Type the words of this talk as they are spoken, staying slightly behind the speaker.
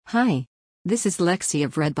Hi. This is Lexi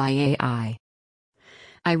of Read by AI.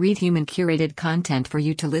 I read human-curated content for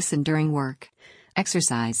you to listen during work,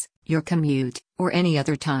 exercise, your commute, or any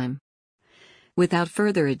other time. Without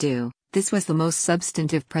further ado, this was the most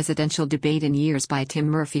substantive presidential debate in years by Tim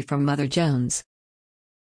Murphy from Mother Jones.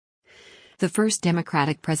 The first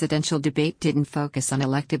Democratic presidential debate didn't focus on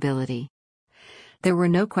electability. There were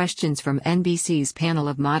no questions from NBC's panel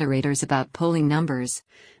of moderators about polling numbers,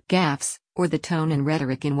 gaffes, or the tone and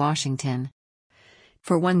rhetoric in Washington.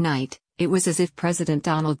 For one night, it was as if President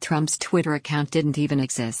Donald Trump's Twitter account didn't even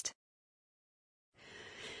exist.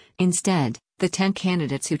 Instead, the 10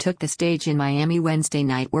 candidates who took the stage in Miami Wednesday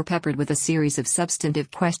night were peppered with a series of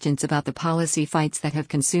substantive questions about the policy fights that have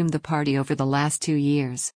consumed the party over the last 2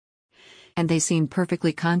 years. And they seemed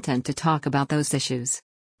perfectly content to talk about those issues.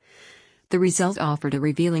 The result offered a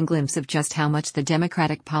revealing glimpse of just how much the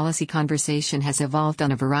Democratic policy conversation has evolved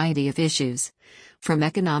on a variety of issues, from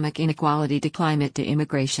economic inequality to climate to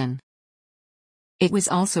immigration. It was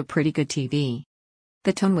also pretty good TV.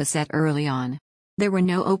 The tone was set early on. There were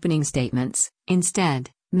no opening statements. Instead,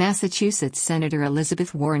 Massachusetts Senator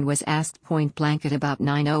Elizabeth Warren was asked point-blank at about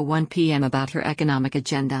 9:01 p.m. about her economic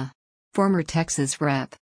agenda. Former Texas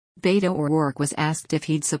Rep. Beto O'Rourke was asked if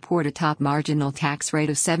he'd support a top marginal tax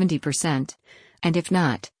rate of 70%, and if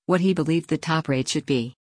not, what he believed the top rate should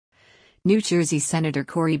be. New Jersey Senator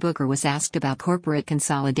Cory Booker was asked about corporate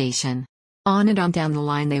consolidation. On and on down the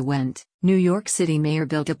line they went. New York City Mayor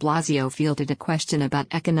Bill de Blasio fielded a question about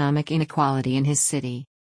economic inequality in his city.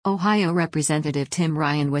 Ohio Representative Tim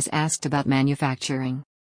Ryan was asked about manufacturing.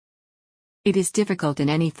 It is difficult in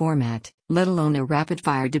any format, let alone a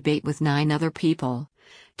rapid-fire debate with 9 other people,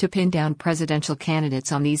 to pin down presidential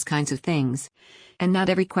candidates on these kinds of things, and not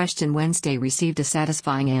every question Wednesday received a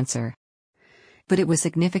satisfying answer. But it was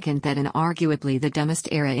significant that in arguably the dumbest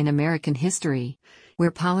era in American history, where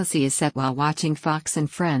policy is set while watching Fox and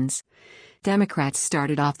Friends, Democrats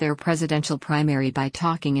started off their presidential primary by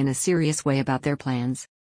talking in a serious way about their plans.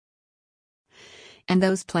 And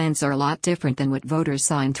those plans are a lot different than what voters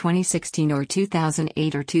saw in 2016 or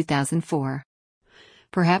 2008 or 2004.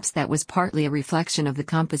 Perhaps that was partly a reflection of the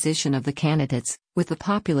composition of the candidates, with the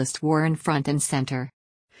populist Warren front and center.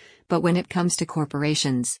 But when it comes to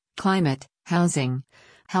corporations, climate, housing,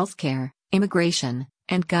 healthcare, immigration,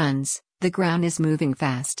 and guns, the ground is moving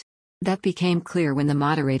fast. That became clear when the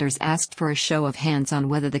moderators asked for a show of hands on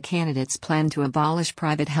whether the candidates plan to abolish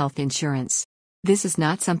private health insurance. This is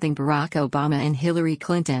not something Barack Obama and Hillary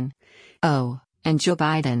Clinton, and Joe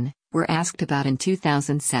Biden, were asked about in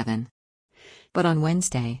 2007. But on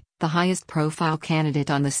Wednesday, the highest-profile candidate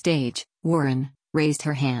on the stage, Warren, raised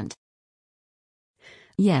her hand.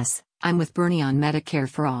 "Yes, I'm with Bernie on Medicare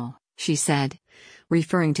for All," she said,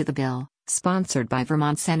 referring to the bill, sponsored by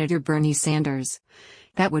Vermont Senator Bernie Sanders,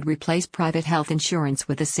 that would replace private health insurance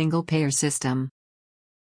with a single-payer system.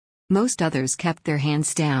 Most others kept their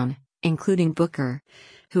hands down, including Booker,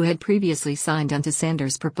 who had previously signed onto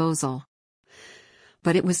Sanders' proposal.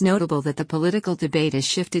 But it was notable that the political debate has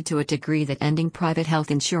shifted to a degree that ending private health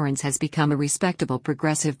insurance has become a respectable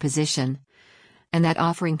progressive position, and that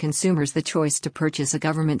offering consumers the choice to purchase a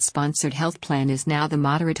government-sponsored health plan is now the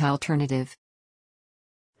moderate alternative.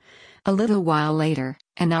 A little while later,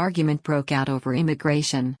 an argument broke out over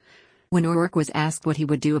immigration, when O'Rourke was asked what he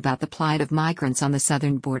would do about the plight of migrants on the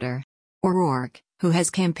southern border. O'Rourke, who has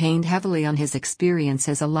campaigned heavily on his experience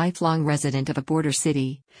as a lifelong resident of a border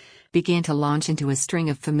city, began to launch into a string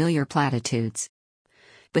of familiar platitudes.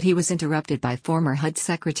 But he was interrupted by former HUD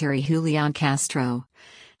Secretary Julian Castro,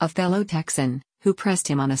 a fellow Texan, who pressed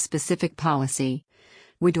him on a specific policy.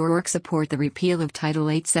 Would O'Rourke support the repeal of Title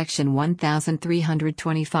 8 Section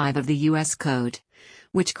 1325 of the U.S. Code,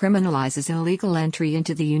 which criminalizes illegal entry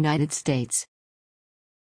into the United States?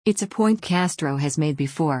 It's a point Castro has made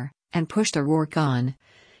before, and pushed O'Rourke on.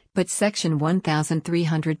 But Section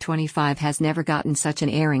 1325 has never gotten such an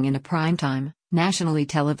airing in a primetime, nationally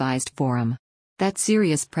televised forum. That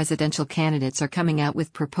serious presidential candidates are coming out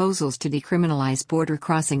with proposals to decriminalize border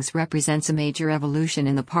crossings represents a major evolution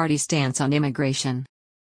in the party's stance on immigration.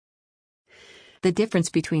 The difference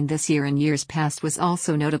between this year and years past was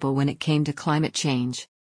also notable when it came to climate change.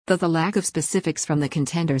 Though the lack of specifics from the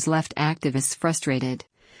contenders left activists frustrated,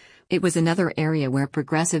 it was another area where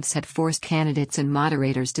progressives had forced candidates and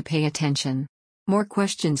moderators to pay attention. More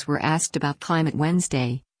questions were asked about climate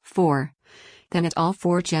Wednesday, than at all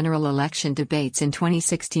 4 general election debates in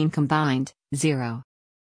 2016 combined, 0.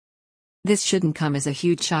 This shouldn't come as a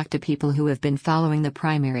huge shock to people who have been following the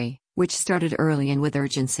primary, which started early and with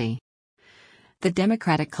urgency. The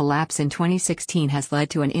Democratic collapse in 2016 has led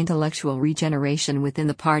to an intellectual regeneration within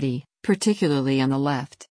the party, particularly on the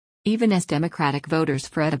left. Even as Democratic voters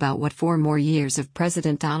fret about what 4 more years of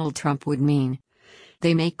President Donald Trump would mean,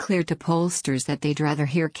 they make clear to pollsters that they'd rather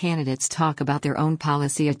hear candidates talk about their own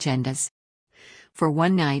policy agendas. For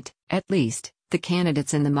one night, at least, the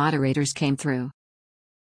candidates and the moderators came through.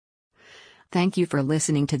 Thank you for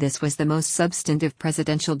listening to This Was the Most Substantive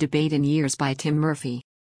Presidential Debate in Years by Tim Murphy.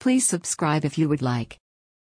 Please subscribe if you would like.